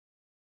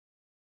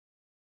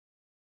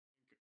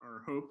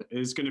our hope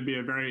is going to be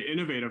a very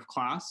innovative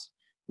class.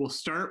 We'll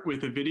start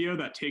with a video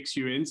that takes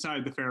you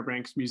inside the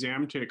Fairbanks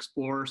Museum to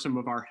explore some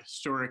of our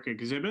historic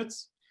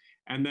exhibits.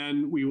 And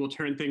then we will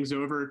turn things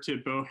over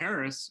to Beau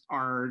Harris,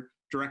 our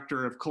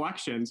Director of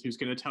Collections, who's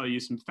going to tell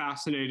you some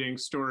fascinating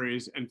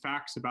stories and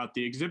facts about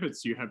the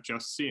exhibits you have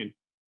just seen.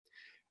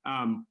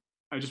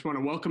 I just want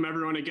to welcome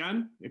everyone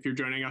again. If you're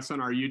joining us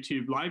on our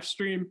YouTube live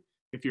stream,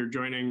 if you're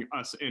joining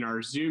us in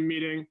our Zoom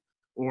meeting,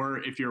 or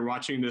if you're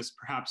watching this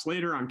perhaps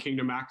later on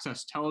Kingdom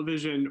Access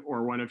Television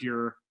or one of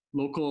your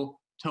local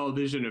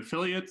television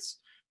affiliates,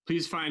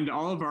 please find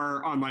all of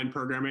our online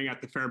programming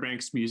at the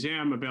Fairbanks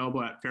Museum,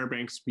 available at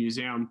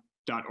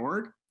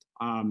fairbanksmuseum.org.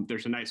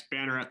 There's a nice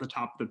banner at the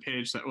top of the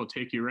page that will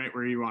take you right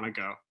where you want to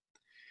go.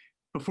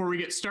 Before we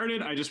get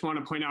started, I just want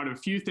to point out a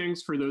few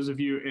things for those of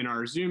you in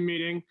our Zoom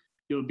meeting.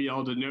 You'll be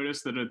able to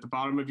notice that at the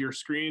bottom of your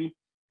screen,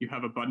 you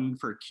have a button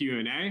for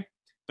Q&A.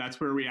 That's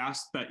where we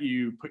ask that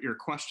you put your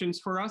questions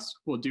for us.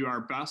 We'll do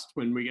our best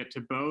when we get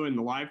to Beau in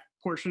the live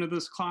portion of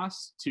this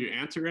class to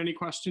answer any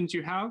questions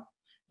you have.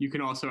 You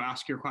can also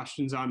ask your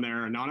questions on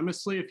there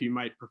anonymously if you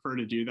might prefer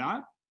to do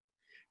that.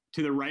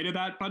 To the right of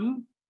that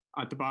button,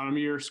 at the bottom of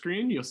your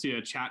screen, you'll see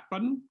a chat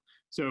button.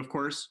 So of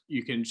course,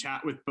 you can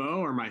chat with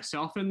Beau or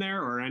myself in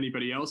there or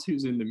anybody else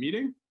who's in the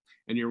meeting,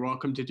 and you're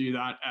welcome to do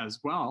that as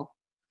well.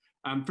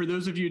 For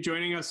those of you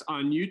joining us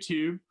on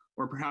YouTube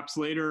or perhaps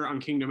later on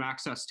Kingdom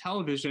Access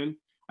Television,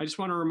 I just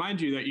want to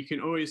remind you that you can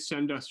always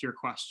send us your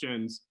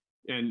questions,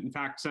 and in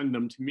fact, send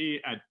them to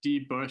me at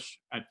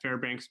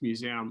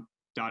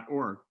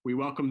dbush@fairbanksmuseum.org. We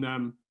welcome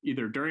them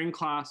either during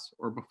class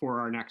or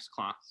before our next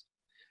class.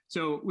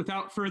 So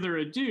without further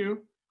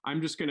ado,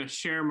 I'm just going to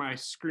share my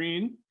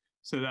screen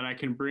so that I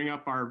can bring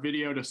up our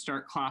video to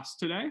start class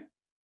today.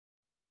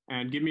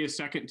 And give me a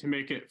second to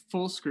make it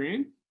full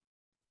screen.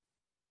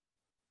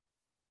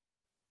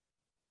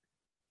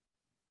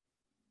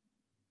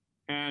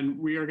 And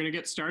we are going to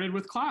get started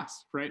with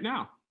class right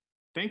now.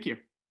 Thank you.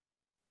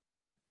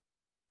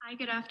 Hi,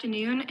 good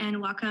afternoon,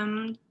 and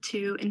welcome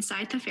to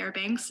Inside the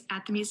Fairbanks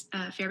at the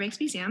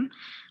Fairbanks Museum.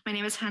 My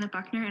name is Hannah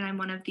Buckner, and I'm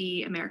one of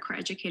the AmeriCorps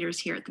educators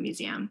here at the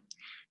museum.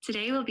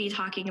 Today, we'll be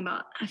talking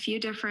about a few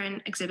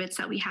different exhibits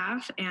that we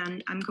have,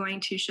 and I'm going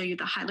to show you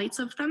the highlights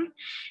of them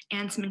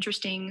and some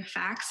interesting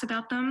facts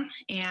about them.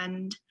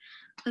 And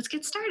let's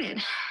get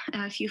started.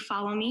 If you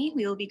follow me,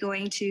 we will be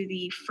going to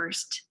the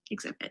first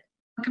exhibit.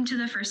 Welcome to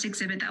the first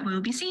exhibit that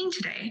we'll be seeing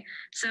today.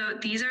 So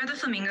these are the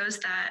flamingos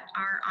that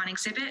are on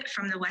exhibit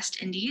from the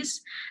West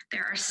Indies.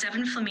 There are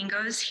 7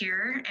 flamingos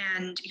here,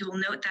 and you will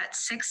note that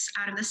 6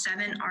 out of the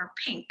 7 are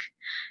pink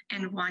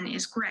and 1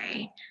 is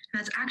gray. And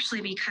that's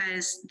actually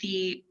because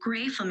the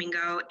gray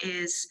flamingo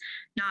is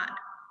not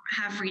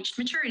have reached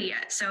maturity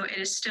yet. So it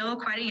is still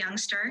quite a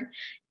youngster,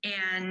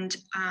 and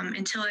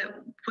until it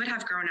would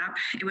have grown up,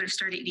 it would have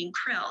started eating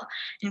krill.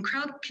 And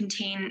krill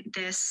contain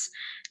this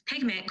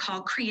pigment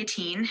called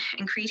creatine,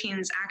 and creatine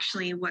is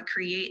actually what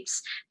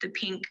creates the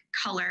pink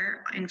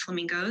color in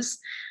flamingos.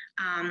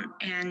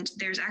 And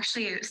there's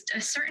actually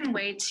a certain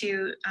way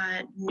to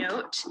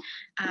note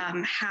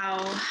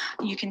how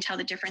you can tell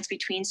the difference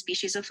between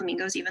species of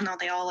flamingos, even though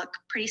they all look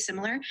pretty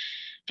similar.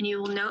 And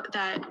you will note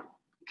that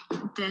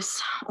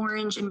this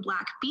orange and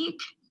black beak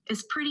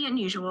is pretty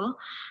unusual.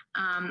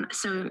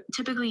 So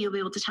typically you'll be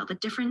able to tell the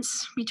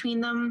difference between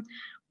them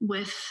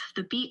with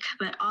the beak,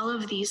 but all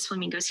of these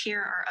flamingos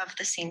here are of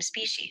the same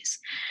species.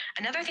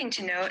 Another thing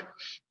to note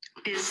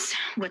is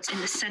what's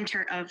in the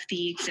center of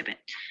the exhibit.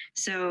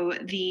 So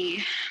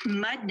the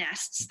mud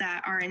nests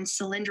that are in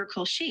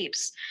cylindrical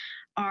shapes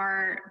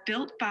are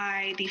built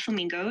by the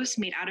flamingos,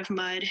 made out of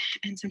mud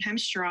and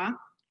sometimes straw.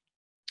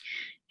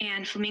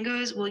 And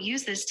flamingos will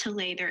use this to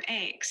lay their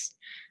eggs.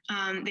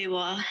 They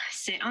will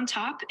sit on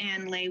top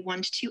and lay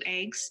 1 to 2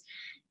 eggs,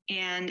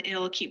 and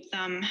it'll keep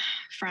them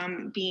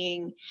from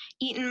being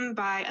eaten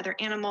by other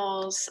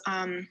animals.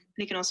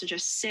 They can also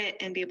just sit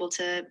and be able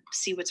to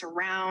see what's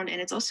around, and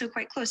it's also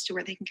quite close to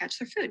where they can catch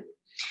their food.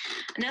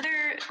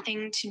 Another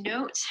thing to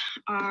note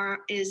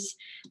is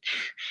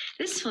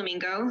this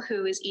flamingo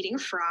who is eating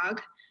frog.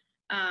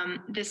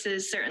 This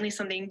is certainly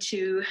something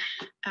to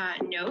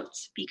note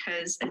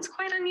because it's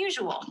quite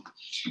unusual.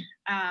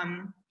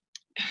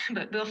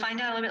 But we'll find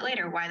out a little bit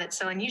later why that's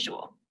so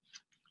unusual.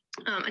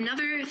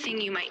 Another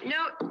thing you might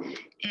note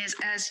is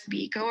as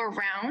we go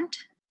around,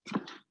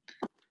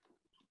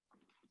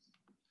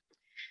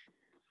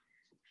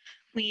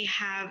 we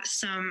have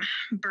some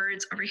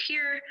birds over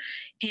here,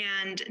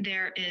 and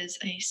there is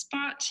a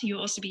spot.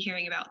 You'll also be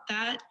hearing about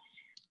that.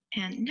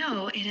 And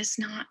no, it is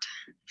not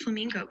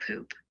flamingo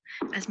poop,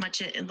 as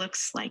much as it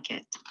looks like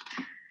it.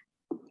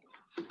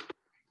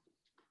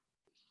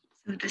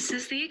 So this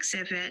is the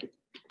exhibit.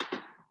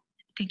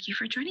 Thank you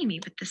for joining me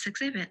with this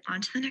exhibit.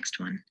 On to the next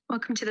one.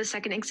 Welcome to the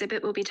second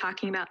exhibit we'll be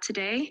talking about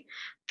today.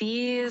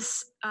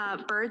 These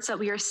birds that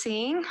we are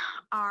seeing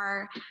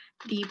are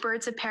the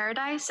birds of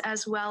paradise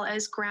as well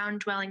as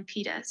ground-dwelling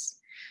pitas.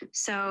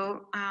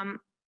 So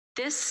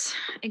this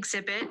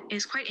exhibit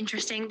is quite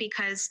interesting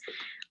because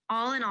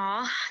all in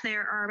all,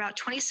 there are about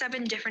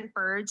 27 different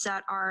birds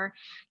that are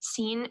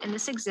seen in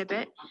this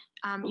exhibit.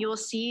 You will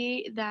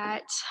see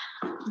that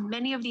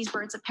many of these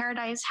birds of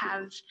paradise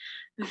have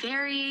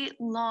very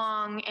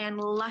long and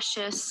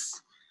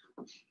luscious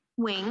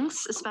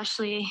wings,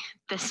 especially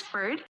this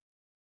bird.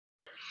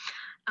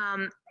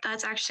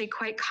 That's actually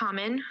quite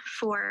common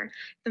for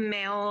the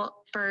male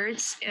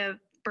birds of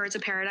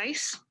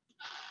paradise.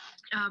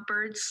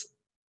 Birds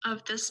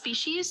of this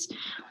species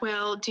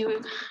will do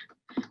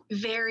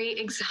very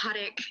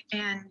exotic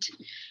and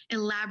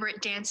elaborate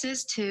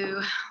dances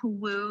to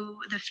woo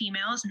the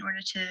females in order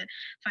to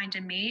find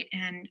a mate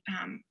and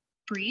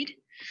breed.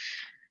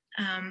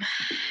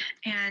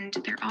 And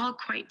they're all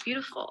quite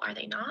beautiful, are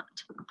they not?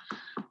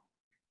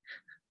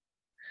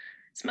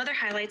 Some other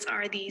highlights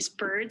are these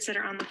birds that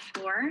are on the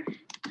floor.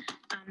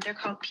 They're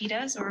called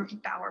pitas or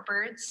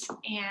bowerbirds,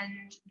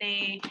 and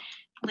they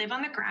live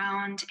on the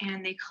ground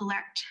and they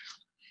collect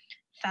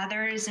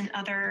feathers and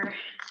other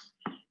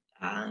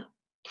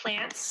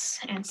plants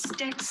and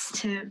sticks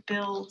to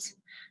build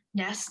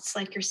nests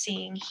like you're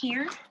seeing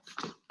here.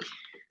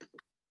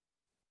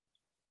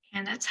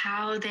 And that's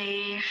how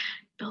they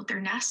build their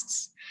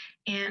nests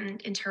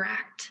and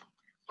interact.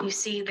 You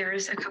see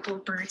there's a couple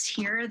of birds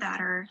here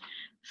that are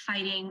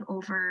fighting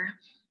over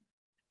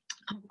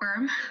a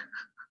worm.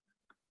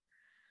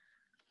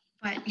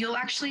 But you'll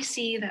actually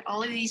see that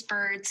all of these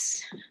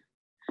birds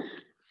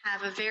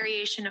have a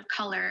variation of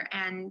color,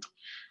 and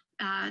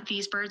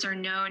these birds are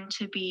known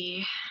to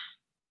be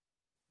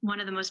one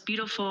of the most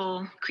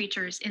beautiful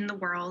creatures in the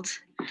world.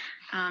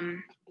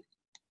 And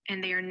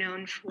they are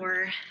known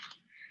for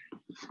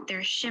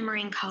their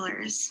shimmering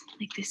colors,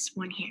 like this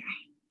one here.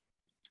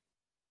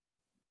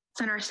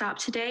 So our stop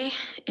today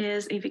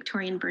is a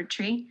Victorian bird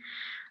tree.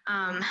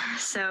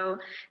 So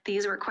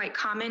these were quite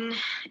common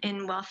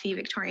in wealthy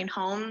Victorian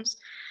homes,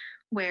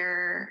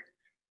 where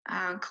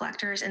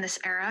collectors in this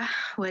era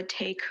would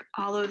take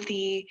all of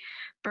the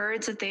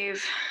birds that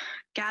they've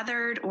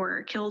gathered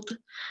or killed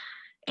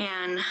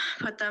and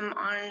put them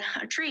on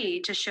a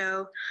tree to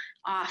show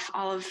off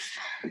all of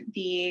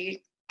the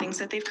things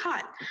that they've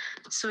caught.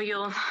 So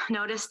you'll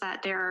notice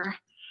that there are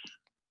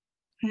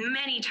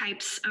many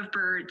types of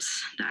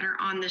birds that are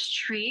on this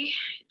tree.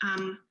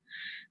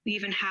 We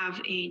even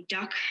have a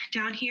duck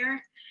down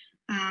here.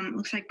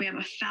 Looks like we have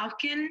a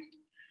falcon.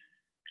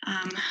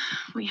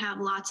 We have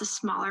lots of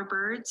smaller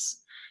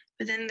birds,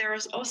 but then there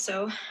is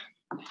also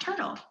a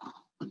turtle.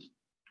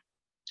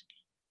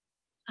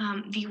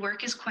 The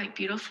work is quite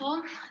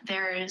beautiful.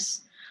 There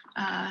is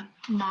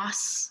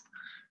moss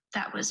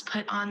that was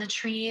put on the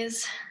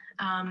trees.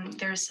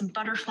 There's some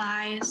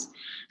butterflies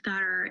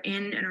that are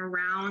in and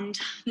around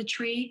the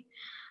tree.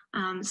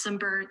 Some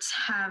birds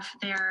have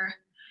their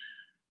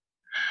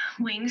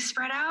wings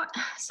spread out.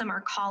 Some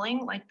are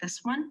calling, like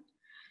this one.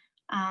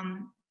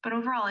 But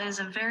overall, it is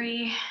a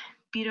very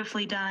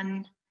beautifully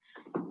done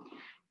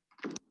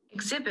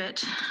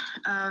exhibit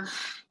of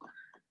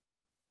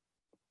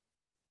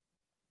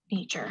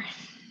nature.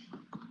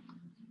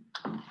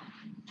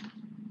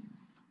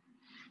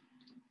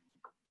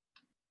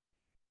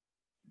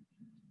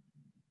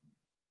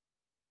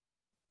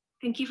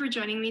 Thank you for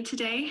joining me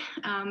today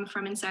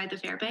from inside the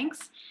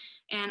Fairbanks,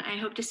 and I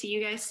hope to see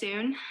you guys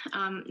soon.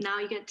 Now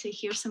you get to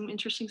hear some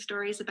interesting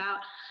stories about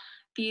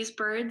these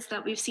birds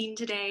that we've seen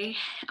today,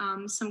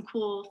 some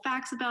cool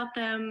facts about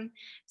them,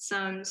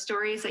 some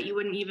stories that you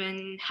wouldn't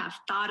even have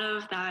thought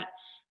of that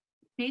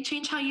may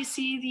change how you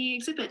see the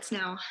exhibits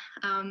now.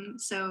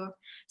 So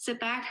sit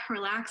back,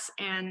 relax,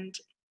 and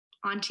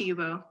on to you,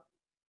 Beau.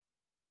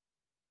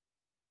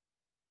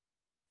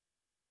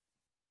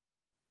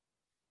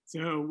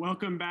 So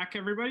welcome back,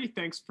 everybody.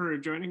 Thanks for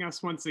joining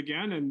us once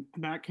again. And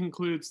that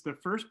concludes the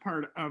first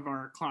part of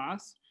our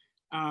class.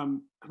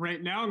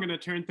 Right now, I'm going to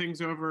turn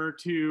things over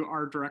to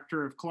our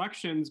Director of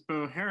Collections,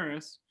 Beau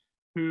Harris,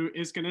 who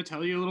is going to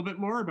tell you a little bit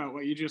more about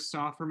what you just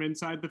saw from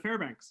inside the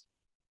Fairbanks.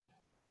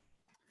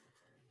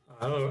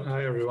 Hello,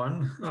 hi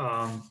everyone.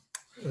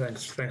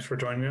 Thanks for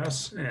joining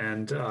us.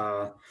 And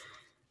I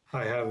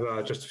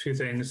have just a few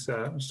things,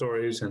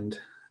 stories and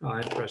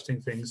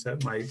interesting things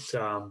that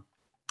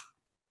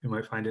you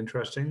might find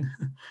interesting.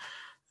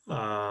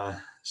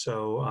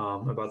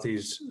 About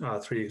these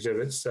three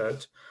exhibits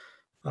that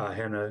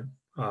Hannah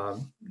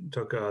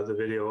took the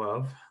video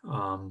of.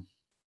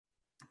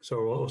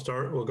 So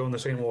we'll go in the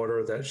same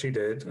order that she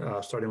did,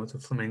 starting with the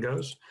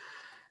flamingos.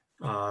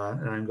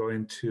 And I'm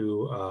going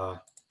to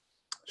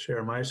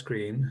share my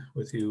screen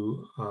with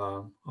you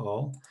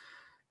all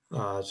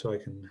so I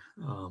can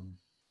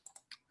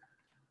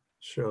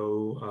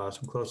show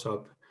some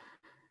close-up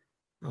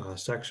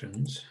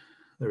sections.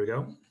 There we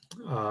go.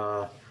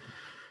 The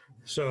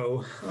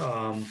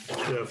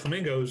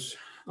flamingos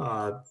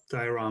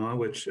diorama,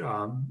 which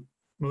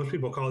most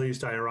people call these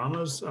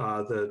dioramas,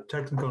 the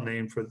technical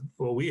name for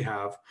what we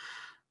have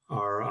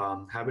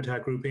are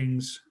habitat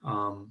groupings.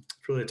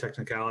 It's really a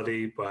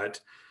technicality,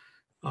 but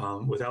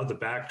without the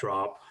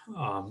backdrop,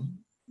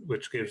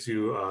 which gives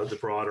you the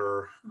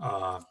broader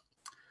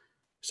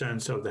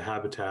sense of the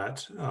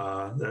habitat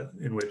that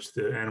in which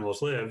the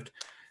animals lived.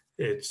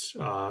 It's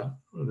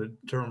the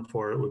term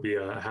for it would be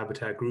a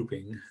habitat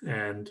grouping.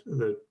 And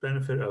the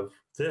benefit of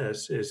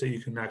this is that you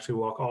can actually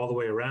walk all the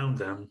way around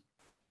them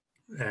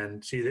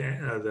and see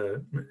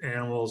the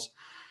animals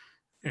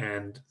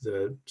and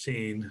the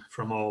scene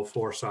from all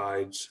four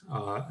sides,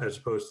 as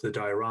opposed to the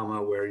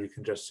diorama where you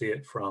can just see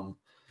it from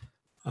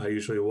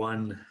usually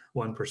one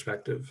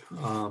perspective.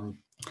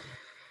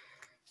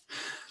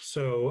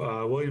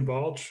 So William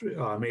Balch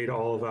made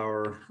all of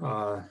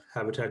our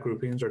habitat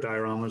groupings or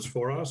dioramas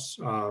for us,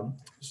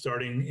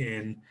 starting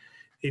in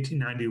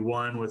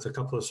 1891 with a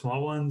couple of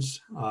small ones.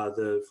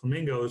 The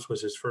flamingos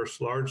was his first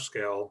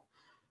large-scale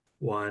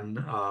one,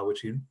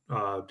 which he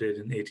did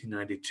in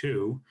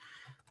 1892,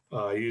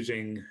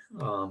 using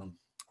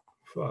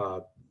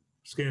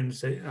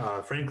skins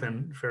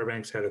Franklin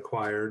Fairbanks had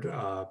acquired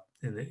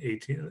in the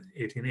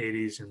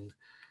 1880s and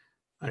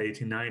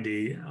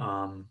 1890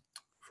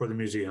 for the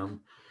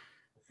museum.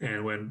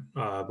 And when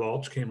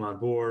Balch came on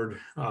board,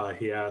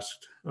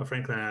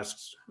 Franklin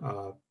asked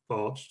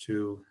Balch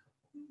to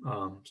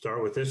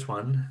start with this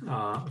one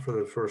for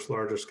the first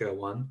larger scale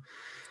one.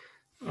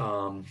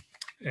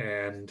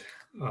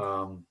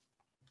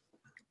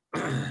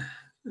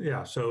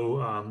 Yeah, so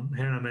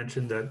Hannah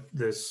mentioned that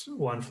this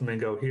one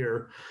flamingo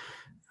here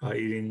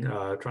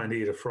trying to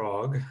eat a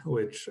frog,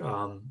 which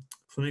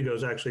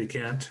flamingos actually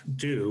can't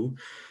do.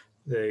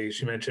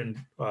 She mentioned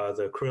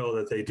the krill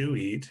that they do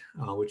eat,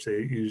 which they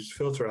use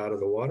filter out of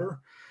the water.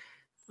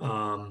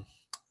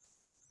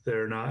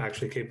 They're not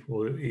actually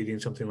capable of eating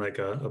something like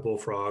a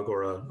bullfrog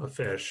or a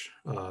fish,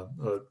 a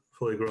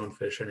fully grown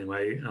fish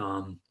anyway.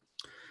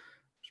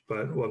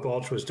 But what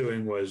Balch was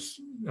doing was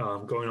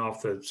going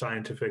off the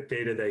scientific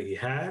data that he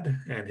had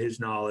and his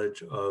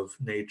knowledge of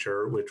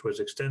nature, which was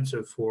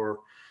extensive for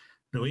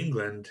New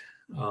England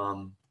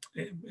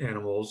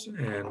animals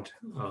and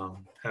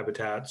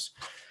habitats.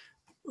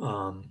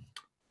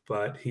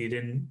 But he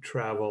didn't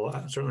travel,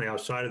 certainly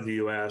outside of the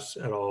US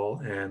at all,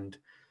 and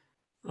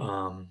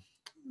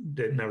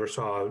never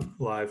saw a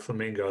live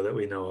flamingo that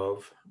we know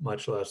of,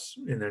 much less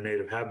in their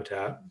native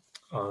habitat.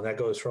 That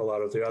goes for a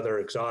lot of the other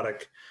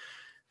exotic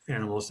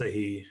animals that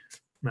he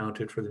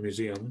mounted for the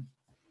museum.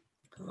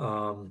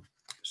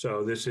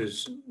 So this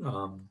is,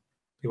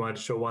 he wanted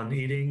to show one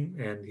eating,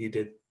 and he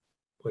did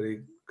what he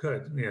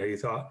could. You know, he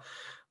thought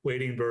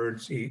wading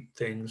birds eat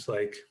things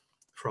like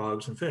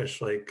frogs and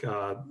fish, like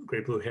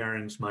great blue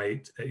herons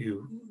might, that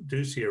you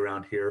do see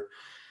around here,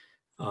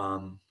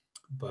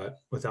 but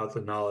without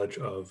the knowledge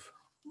of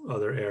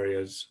other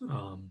areas.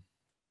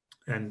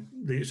 And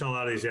a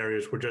lot of these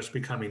areas were just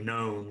becoming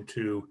known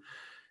to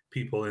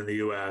people in the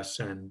US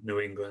and New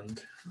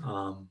England.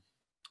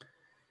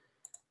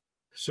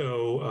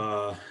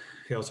 So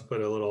he also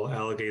put a little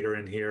alligator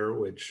in here,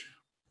 which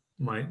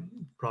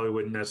probably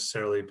wouldn't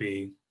necessarily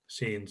be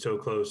seen so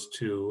close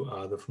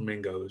to the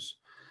flamingos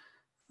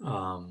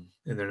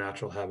in their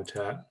natural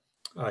habitat.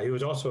 He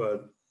was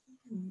also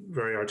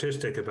very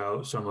artistic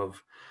about some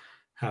of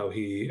how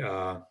he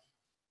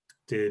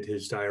did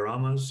his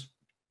dioramas.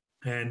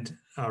 And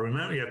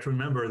you have to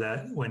remember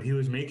that when he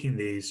was making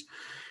these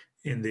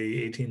in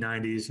the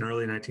 1890s and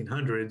early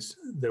 1900s,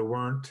 there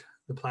weren't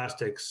the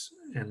plastics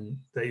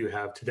that you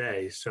have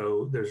today.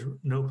 So there's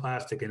no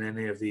plastic in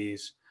any of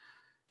these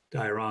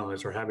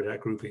dioramas or habitat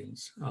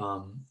groupings.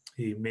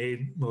 He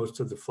made most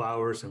of the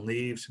flowers and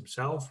leaves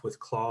himself with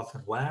cloth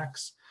and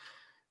wax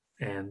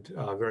and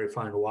very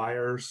fine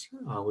wires,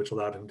 which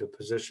allowed him to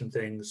position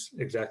things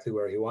exactly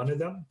where he wanted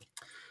them.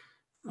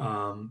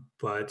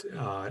 But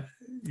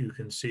you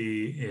can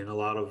see in a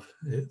lot of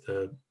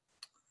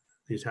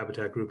these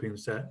habitat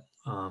groupings that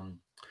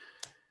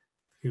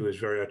he was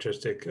very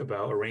artistic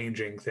about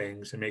arranging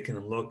things and making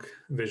them look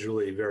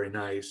visually very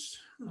nice,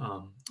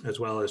 as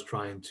well as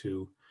trying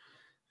to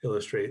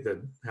illustrate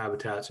the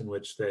habitats in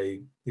which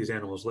these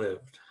animals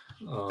lived.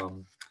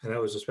 And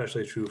that was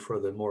especially true for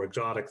the more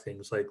exotic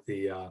things like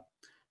the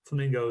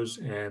flamingos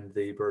and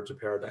the birds of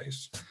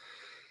paradise.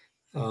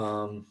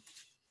 One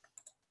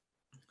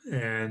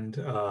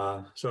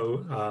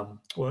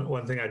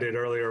thing I did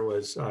earlier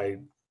was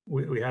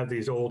we have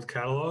these old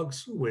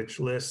catalogs which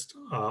list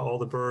all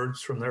the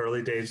birds from the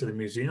early days of the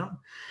museum.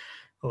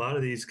 A lot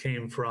of these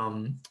came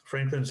from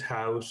Franklin's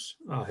house,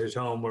 his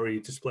home, where he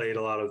displayed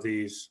a lot of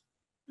these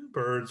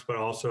birds, but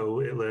also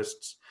it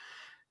lists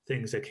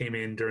things that came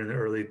in during the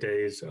early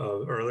decades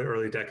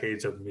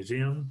of the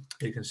museum.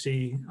 You can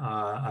see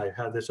I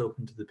had this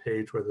open to the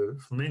page where the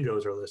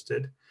flamingos are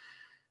listed.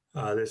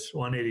 This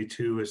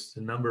 182 is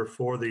the number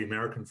for the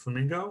American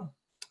flamingo,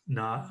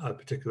 not a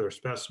particular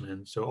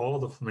specimen. So all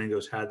the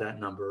flamingos had that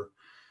number.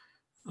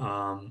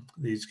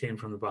 These came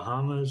from the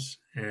Bahamas,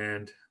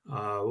 and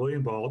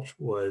William Balch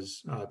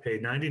was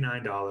paid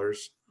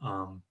 $99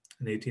 in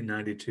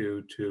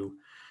 1892 to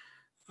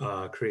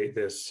create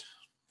this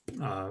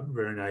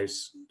very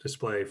nice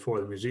display for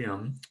the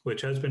museum,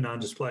 which has been on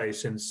display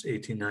since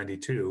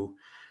 1892.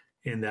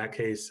 In that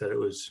case,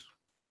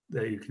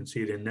 that you can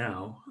see it in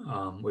now,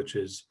 which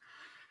is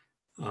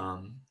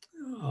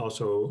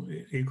also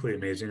equally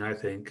amazing, I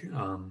think,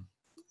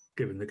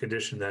 given the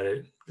condition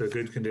that the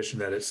good condition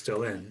that it's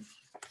still in.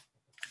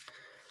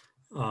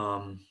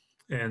 And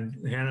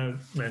Hannah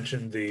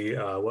mentioned the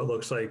what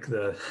looks like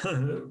the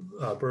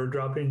bird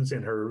droppings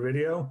in her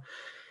video.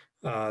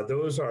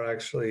 Those are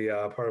actually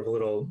part of a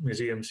little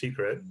museum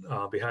secret,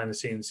 behind the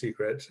scenes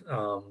secret.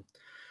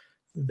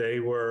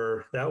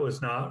 That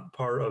was not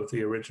part of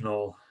the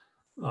original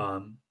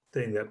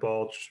thing that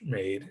Balch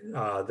made.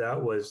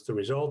 That was the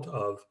result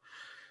of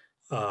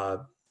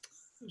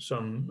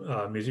some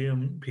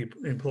museum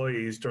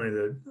employees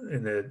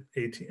in the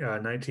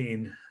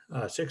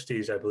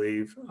 1960s, I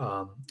believe,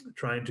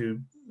 trying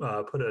to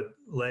put a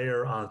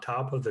layer on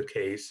top of the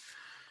case,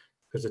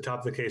 because the top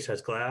of the case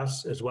has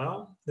glass as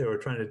well. They were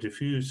trying to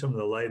diffuse some of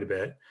the light a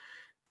bit,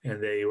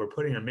 and they were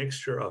putting a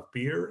mixture of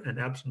beer and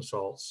Epsom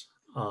salts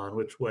on,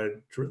 which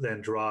would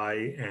then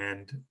dry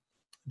and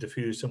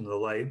diffuse some of the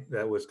light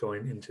that was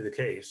going into the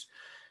case.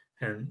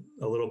 And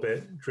a little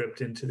bit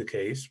dripped into the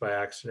case by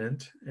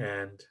accident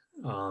and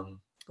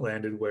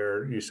landed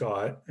where you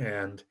saw it,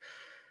 and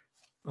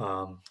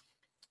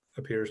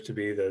appears to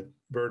be the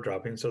bird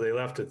dropping. So they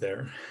left it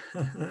there,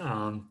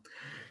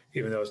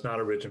 even though it's not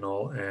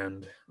original.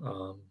 And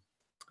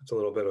it's a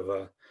little bit of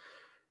a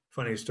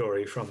funny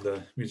story from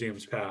the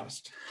museum's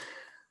past.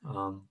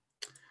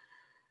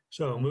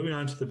 So moving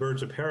on to the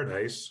Birds of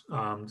Paradise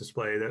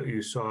display that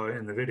you saw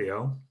in the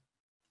video.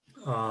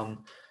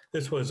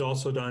 This was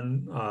also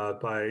done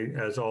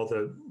as all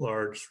the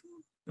large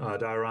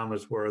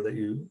dioramas were that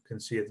you can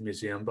see at the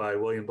museum, by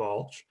William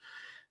Balch.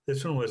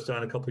 This one was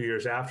done a couple of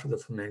years after the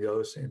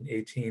flamingos in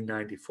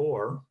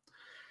 1894.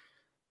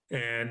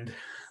 And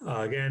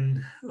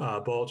again,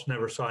 Balch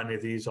never saw any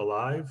of these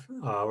alive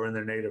or in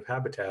their native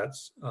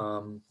habitats.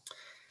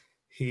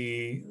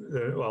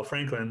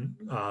 Franklin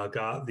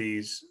got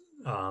these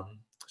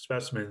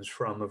specimens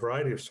from a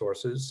variety of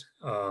sources.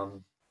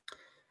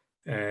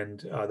 And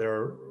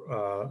there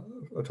are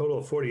a total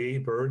of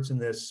 48 birds in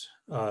this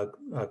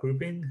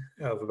grouping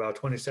of about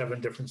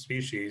 27 different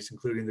species,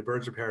 including the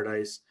birds of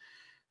paradise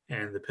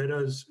and the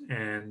pittas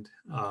and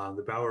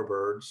the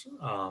bowerbirds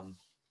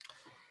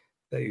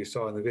that you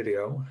saw in the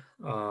video.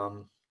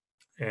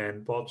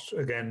 And Balch,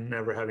 again,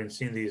 never having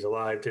seen these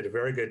alive, did a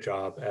very good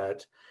job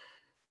at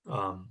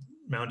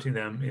mounting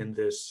them in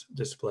this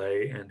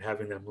display and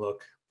having them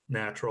look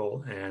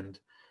natural. And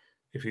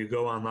if you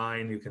go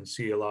online, you can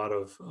see a lot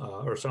of,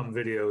 or some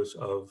videos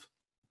of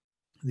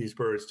these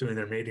birds doing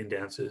their mating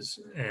dances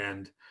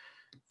and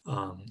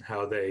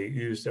how they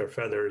use their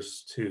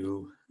feathers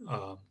to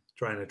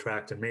try and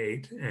attract a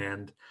mate.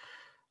 And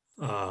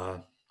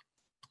you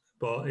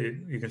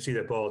can see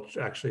that Balch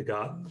actually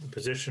got the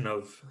position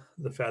of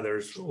the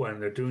feathers when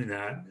they're doing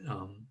that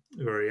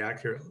very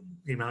accurate.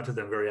 He mounted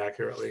them very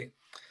accurately,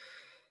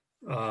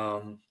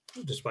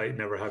 despite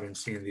never having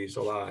seen these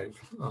alive.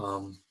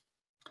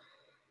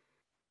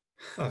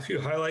 A few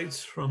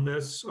highlights from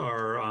this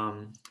are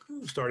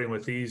starting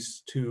with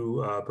these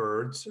two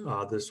birds.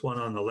 This one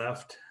on the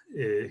left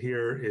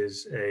here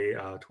is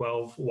a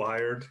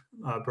 12-wired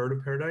bird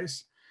of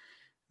paradise.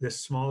 This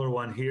smaller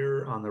one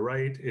here on the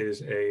right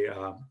is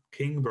a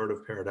king bird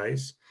of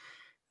paradise.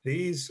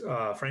 These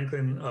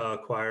Franklin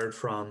acquired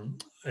from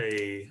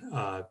a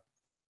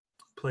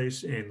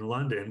place in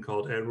London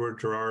called Edward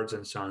Gerard's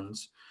and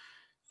Sons,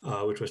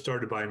 which was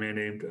started by a man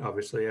named,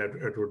 obviously,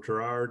 Edward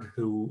Gerard,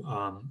 who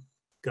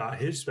got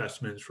his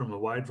specimens from a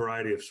wide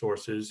variety of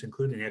sources,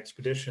 including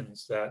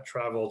expeditions that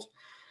traveled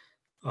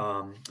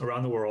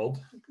around the world,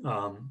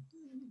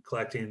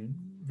 collecting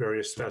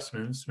various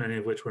specimens, many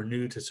of which were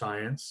new to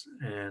science.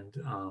 And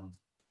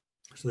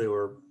so they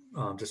were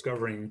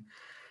discovering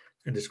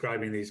and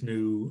describing these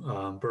new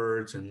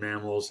birds and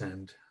mammals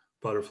and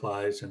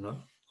butterflies and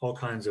all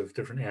kinds of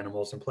different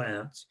animals and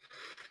plants.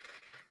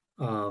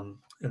 And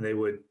they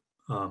would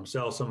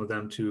sell some of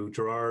them to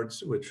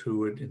Gerard's, who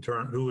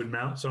would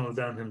mount some of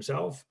them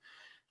himself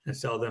and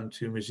sell them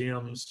to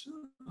museums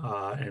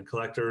and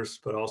collectors,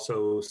 but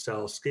also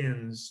sell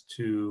skins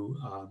to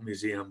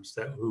museums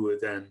who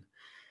would then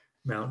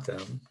mount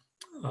them.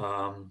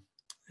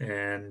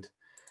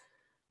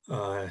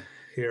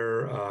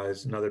 Here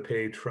is another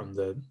page from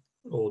the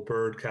old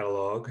bird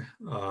catalog.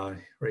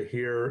 Right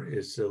here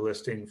is the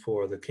listing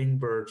for the king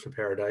birds of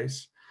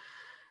paradise.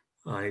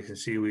 You can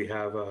see we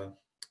have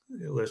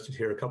listed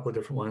here a couple of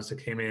different ones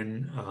that came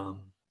in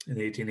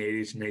the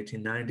 1880s and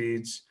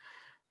 1890s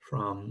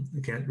from,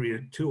 I can't read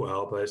it too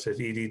well, but it says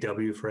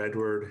EDW for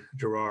Edward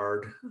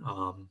Gerard,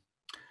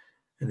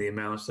 and the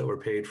amounts that were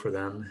paid for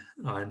them.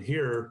 And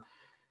here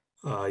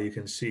you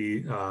can see,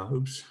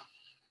 Balch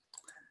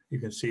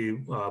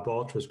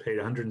was paid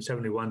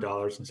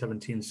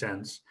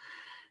 $171.17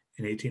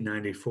 in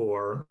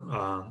 1894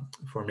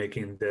 for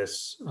making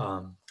this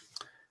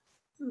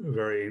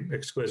very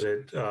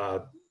exquisite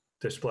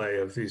display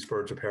of these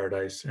birds of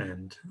paradise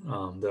and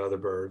the other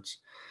birds.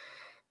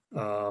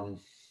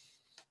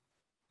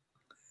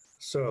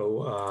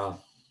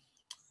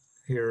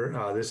 Here,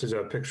 this is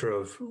a picture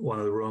of one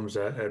of the rooms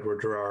at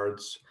Edward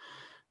Gerard's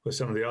with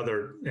some of the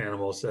other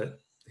animals that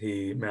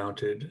he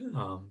mounted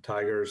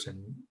tigers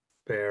and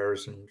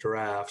bears and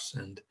giraffes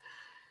and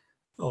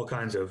all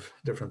kinds of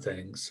different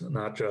things,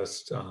 not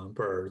just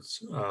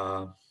birds.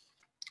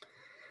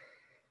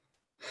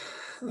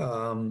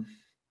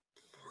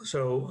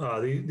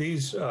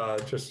 These,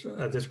 just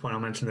at this point, I'll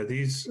mention that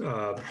these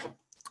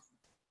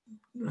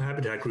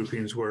habitat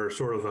groupings were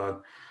sort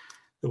of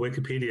the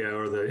Wikipedia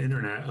or the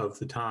internet of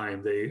the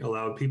time. They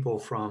allowed people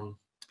from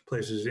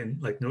places in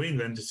like New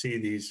England to see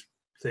these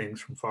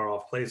things from far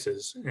off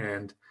places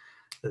and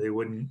that they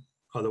wouldn't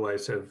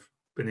otherwise have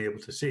been able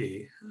to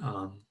see.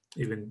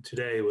 Even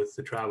today with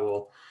the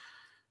travel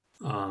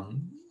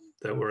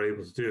that we're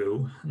able to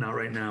do, not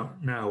right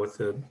now with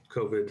the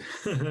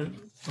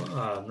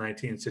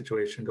COVID-19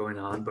 situation going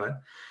on,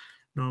 but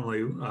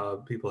normally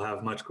people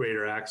have much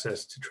greater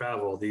access to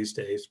travel these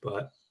days,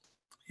 but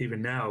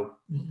even now,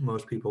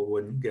 most people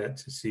wouldn't get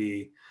to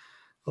see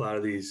a lot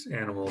of these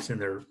animals in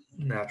their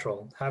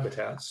natural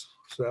habitats.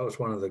 So that was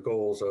one of the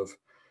goals of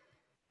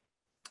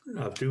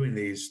doing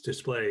these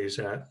displays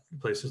at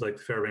places like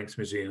the Fairbanks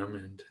Museum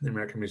and the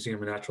American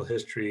Museum of Natural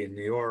History in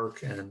New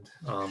York and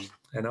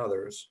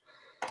others.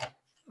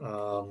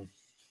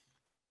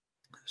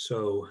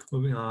 So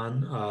moving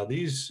on,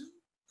 these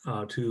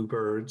two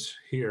birds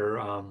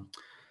here,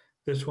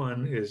 this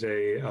one is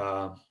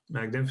a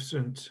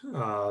magnificent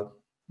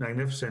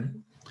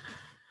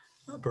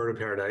bird of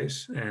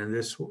paradise, and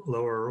this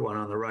lower one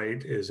on the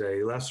right is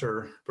a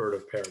lesser bird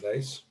of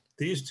paradise.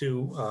 These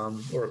two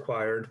were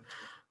acquired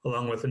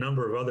along with a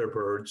number of other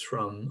birds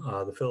from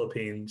the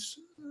Philippines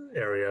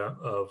area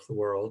of the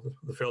world,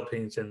 the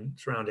Philippines and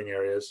surrounding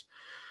areas,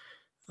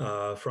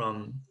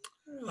 from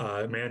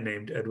a man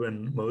named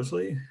Edwin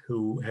Moseley,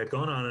 who had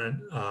gone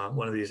on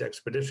one of these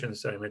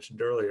expeditions that I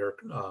mentioned earlier,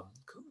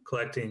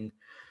 collecting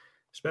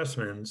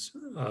specimens,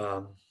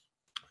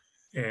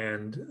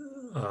 and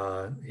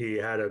they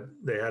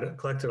had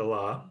collected a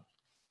lot.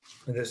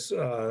 And this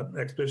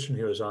expedition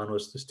he was on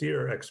was the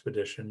Steer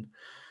expedition,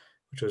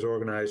 which was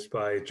organized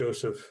by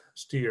Joseph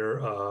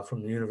Steer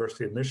from the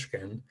University of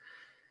Michigan.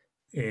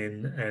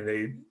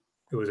 It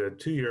was a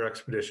 2-year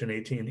expedition,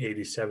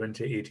 1887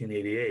 to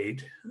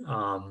 1888,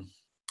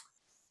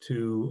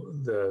 to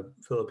the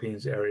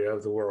Philippines area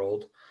of the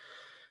world.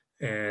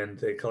 And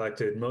they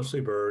collected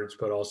mostly birds,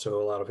 but also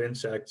a lot of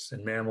insects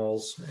and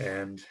mammals.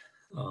 And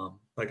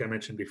like I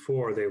mentioned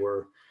before, they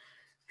were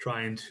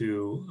trying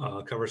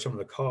to cover some of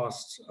the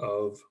costs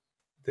of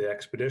the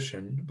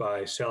expedition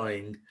by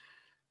selling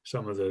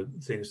some of the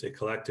things they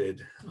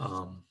collected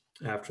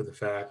after the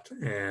fact.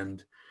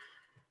 And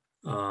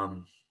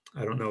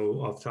I don't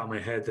know off the top of my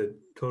head the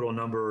total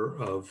number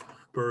of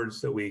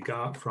birds that we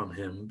got from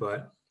him,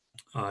 but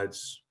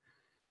it's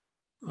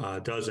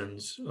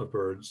dozens of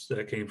birds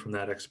that came from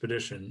that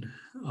expedition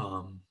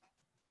and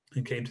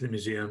came to the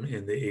museum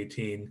in the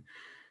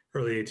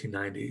early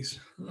 1890s.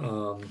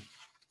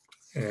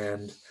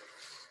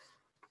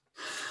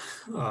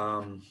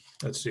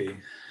 Let's see.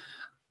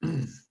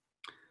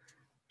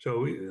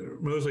 So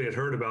Moseley had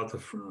heard about the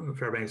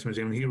Fairbanks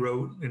Museum. He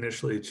wrote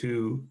initially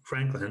to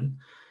Franklin.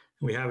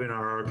 We have in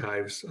our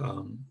archives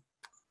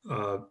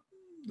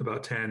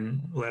about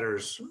 10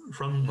 letters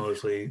from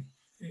Moseley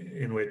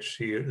in which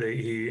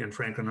he and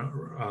Franklin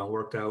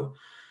worked out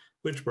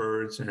which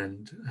birds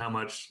and how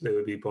much they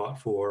would be bought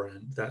for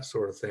and that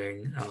sort of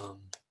thing.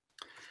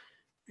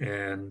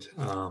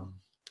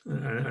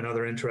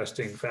 Another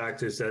interesting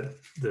fact is that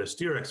the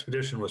Steer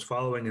expedition was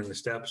following in the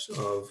steps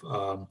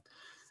of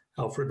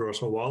Alfred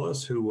Russel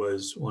Wallace, who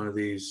was one of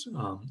these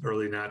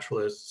early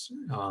naturalists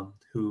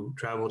who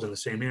traveled in the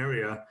same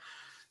area a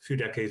few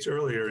decades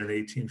earlier in the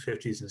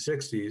 1850s and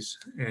 60s,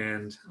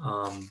 and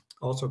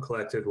also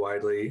collected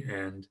widely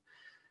and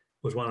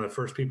was one of the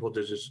first people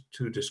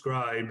to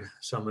describe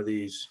some of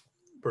these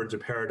birds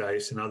of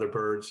paradise and other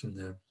birds in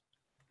the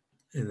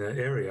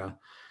area.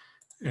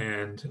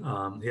 And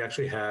he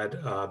actually had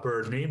a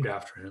bird named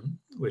after him,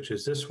 which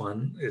is this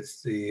one.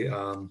 It's the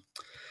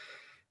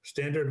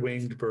standard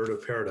winged bird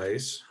of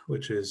paradise,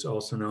 which is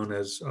also known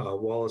as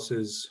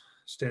Wallace's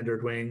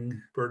standard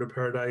wing bird of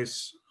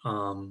paradise.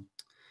 And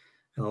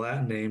the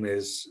Latin name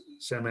is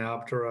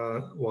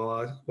Semioptera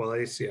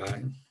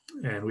wallacei.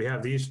 And we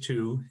have these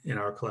two in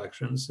our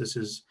collections.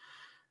 This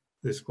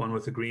one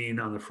with the green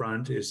on the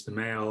front is the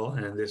male,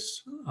 and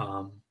this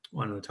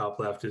one on the top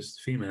left is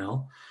the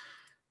female.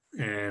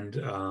 And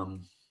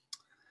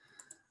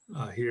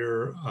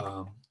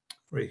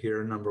right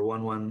here, number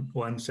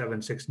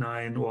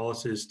 11769,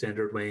 Wallace's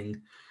standard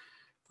wing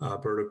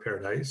bird of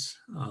paradise,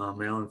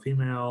 male and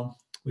female.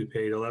 We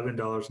paid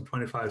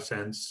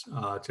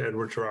 $11.25 to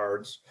Edward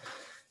Gerard's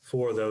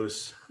for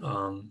those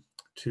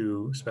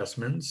two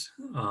specimens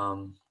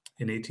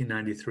in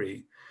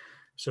 1893.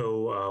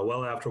 So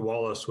well after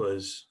Wallace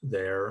was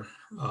there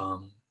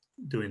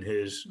doing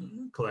his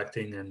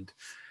collecting and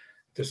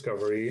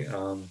discovery.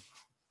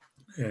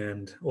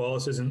 And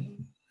Wallace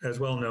isn't as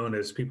well known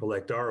as people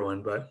like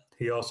Darwin, but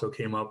he also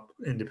came up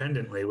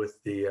independently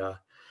with the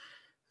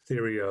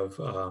theory of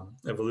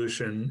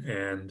evolution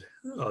and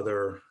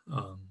other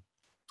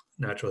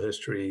natural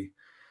history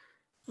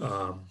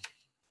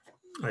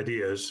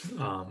ideas,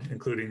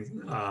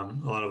 including a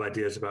lot of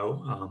ideas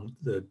about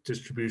the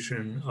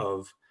distribution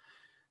of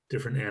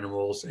different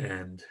animals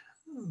and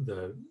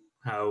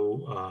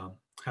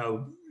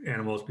how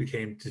animals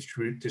became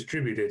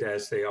distributed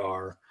as they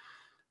are,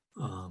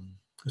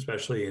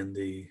 especially in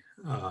the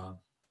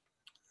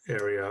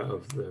area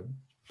of the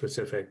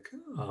Pacific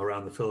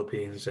around the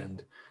Philippines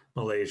and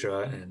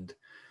Malaysia and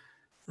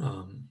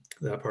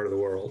that part of the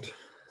world.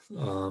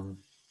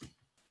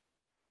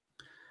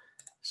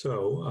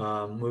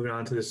 So moving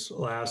on to this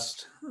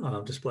last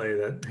display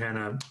that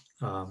Hannah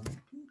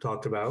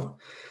talked about.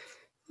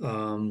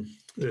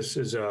 This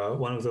is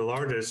one of the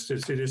largest,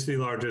 it is the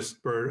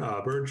largest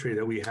bird tree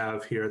that we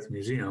have here at the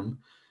museum.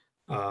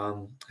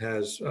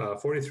 Has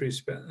 43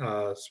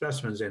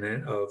 specimens in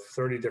it of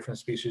 30 different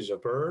species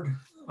of bird,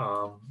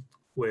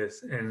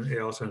 and it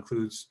also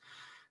includes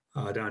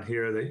down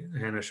here that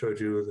Hannah showed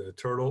you the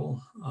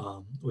turtle,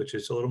 which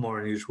is a little more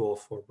unusual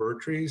for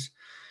bird trees.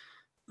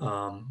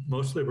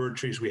 Most of the bird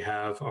trees we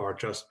have are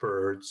just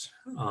birds,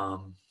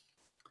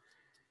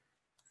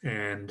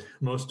 and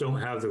most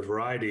don't have the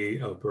variety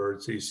of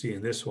birds that you see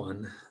in this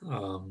one.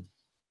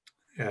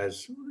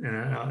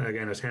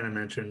 Again, as Hannah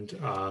mentioned,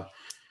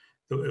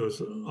 it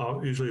was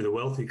usually the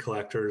wealthy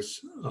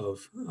collectors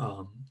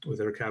with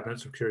their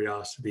cabinets of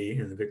curiosity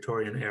in the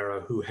Victorian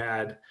era who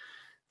had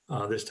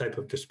this type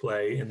of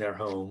display in their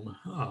home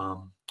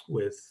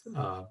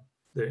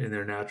in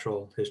their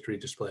natural history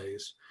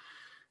displays.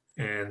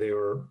 And they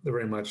were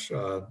very much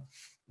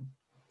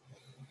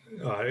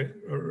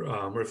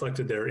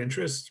reflected their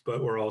interests,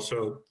 but were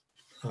also,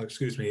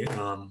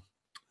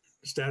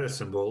 status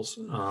symbols.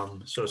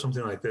 So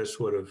something like this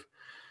would have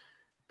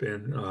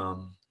been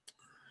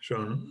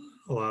shown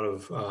a lot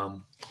of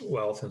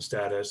wealth and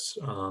status.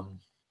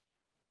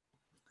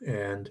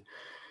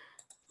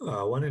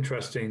 One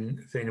interesting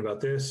thing about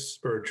this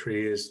bird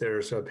tree is there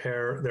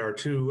are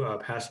two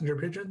passenger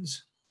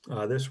pigeons.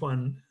 This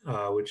one,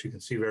 which you can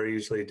see very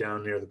easily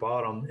down near the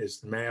bottom, is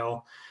the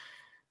male.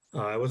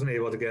 I wasn't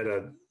able to get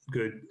a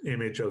good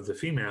image of the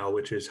female,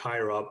 which is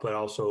higher up, but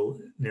also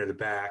near the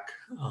back.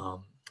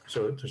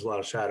 So there's a lot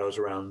of shadows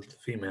around the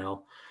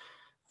female.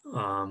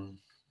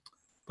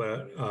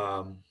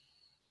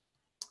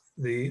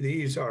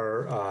 These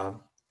are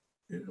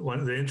one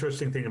of the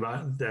interesting thing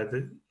about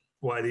that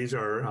why these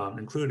are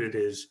included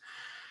is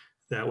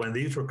that when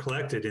these were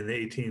collected in the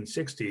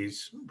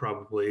 1860s,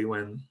 probably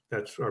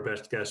that's our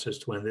best guess as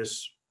to when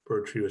this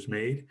bird tree was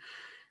made,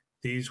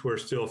 these were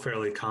still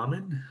fairly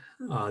common,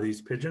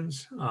 these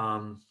pigeons.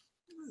 Around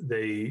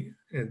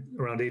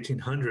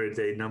 1800,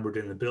 they numbered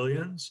in the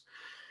billions,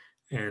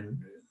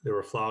 and there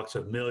were flocks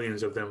of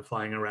millions of them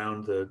flying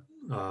around the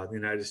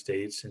United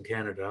States and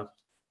Canada.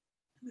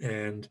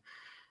 And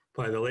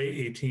by the late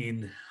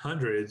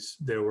 1800s,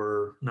 there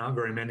were not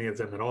very many of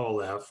them at all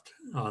left,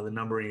 the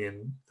numbering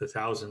in the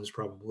thousands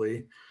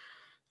probably.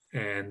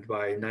 And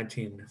by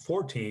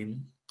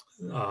 1914,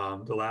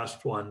 the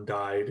last one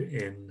died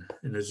in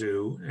a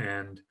zoo,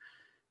 and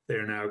they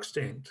are now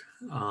extinct.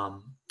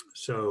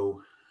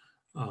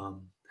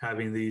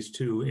 Having these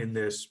two in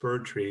this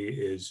bird tree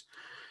is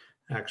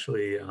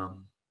actually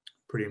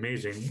pretty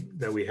amazing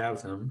that we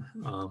have them.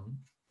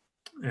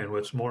 And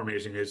what's more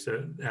amazing is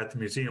that at the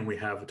museum, we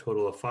have a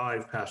total of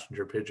 5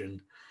 passenger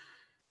pigeon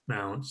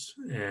mounts,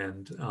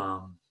 and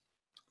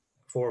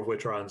 4 of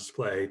which are on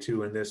display,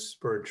 2 in this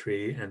bird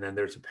tree, and then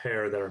there's a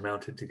pair that are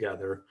mounted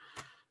together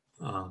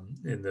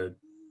in the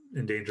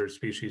endangered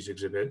species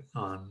exhibit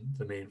on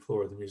the main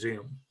floor of the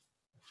museum.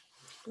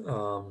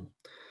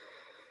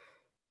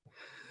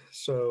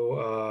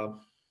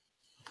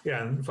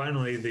 And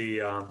finally,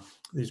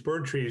 these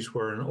bird trees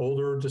were an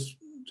older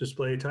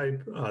display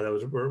type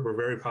that were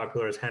very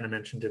popular, as Hannah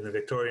mentioned, in the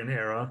Victorian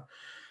era,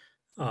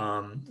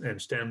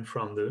 and stemmed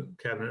from the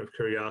Cabinet of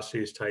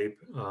Curiosities type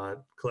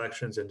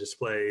collections and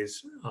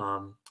displays.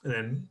 And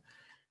then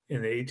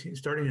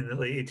starting in the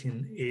late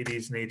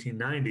 1880s and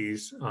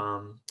 1890s,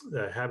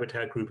 the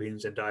habitat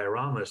groupings and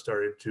dioramas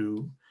started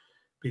to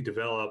be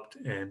developed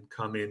and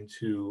come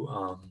into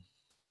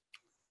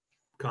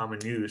common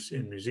use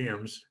in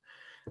museums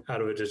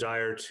out of a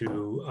desire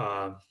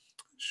to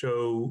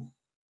show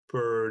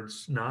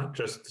birds, not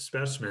just the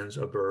specimens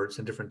of birds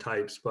and different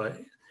types,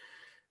 but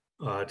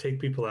take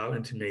people out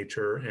into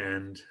nature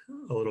and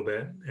a little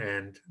bit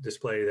and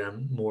display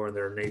them more in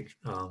their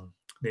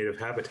native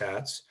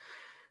habitats,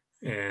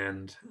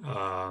 and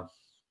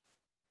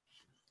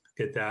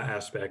get that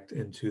aspect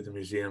into the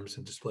museums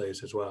and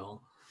displays as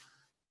well.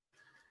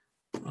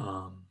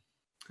 And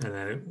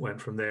then it went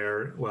from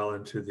there well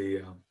into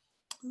the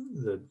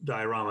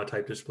diorama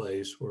type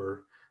displays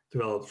were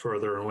developed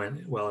further and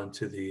went well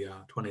into the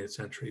 20th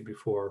century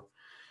before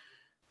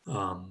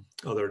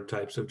other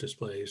types of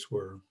displays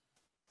were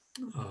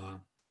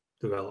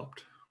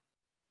developed.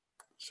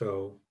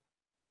 So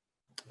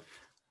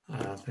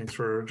thanks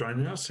for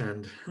joining us,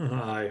 and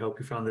I hope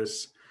you found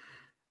this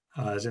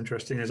as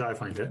interesting as I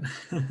find it.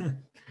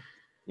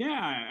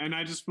 Yeah, and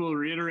I just will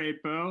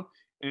reiterate, Beau,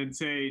 and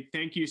say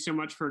thank you so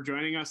much for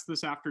joining us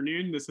this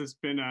afternoon. This has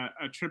been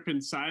a trip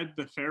inside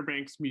the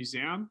Fairbanks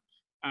Museum,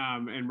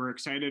 and we're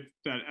excited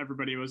that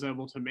everybody was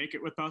able to make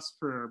it with us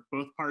for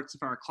both parts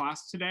of our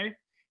class today.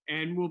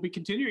 And we'll be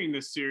continuing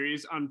this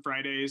series on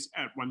Fridays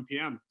at 1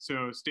 p.m.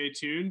 So stay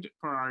tuned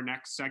for our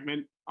next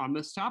segment on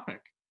this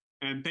topic.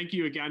 And thank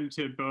you again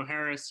to Beau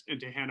Harris and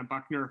to Hannah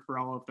Buckner for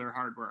all of their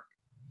hard work.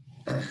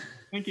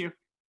 Thank you.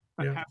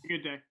 Yeah. Have a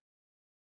good day.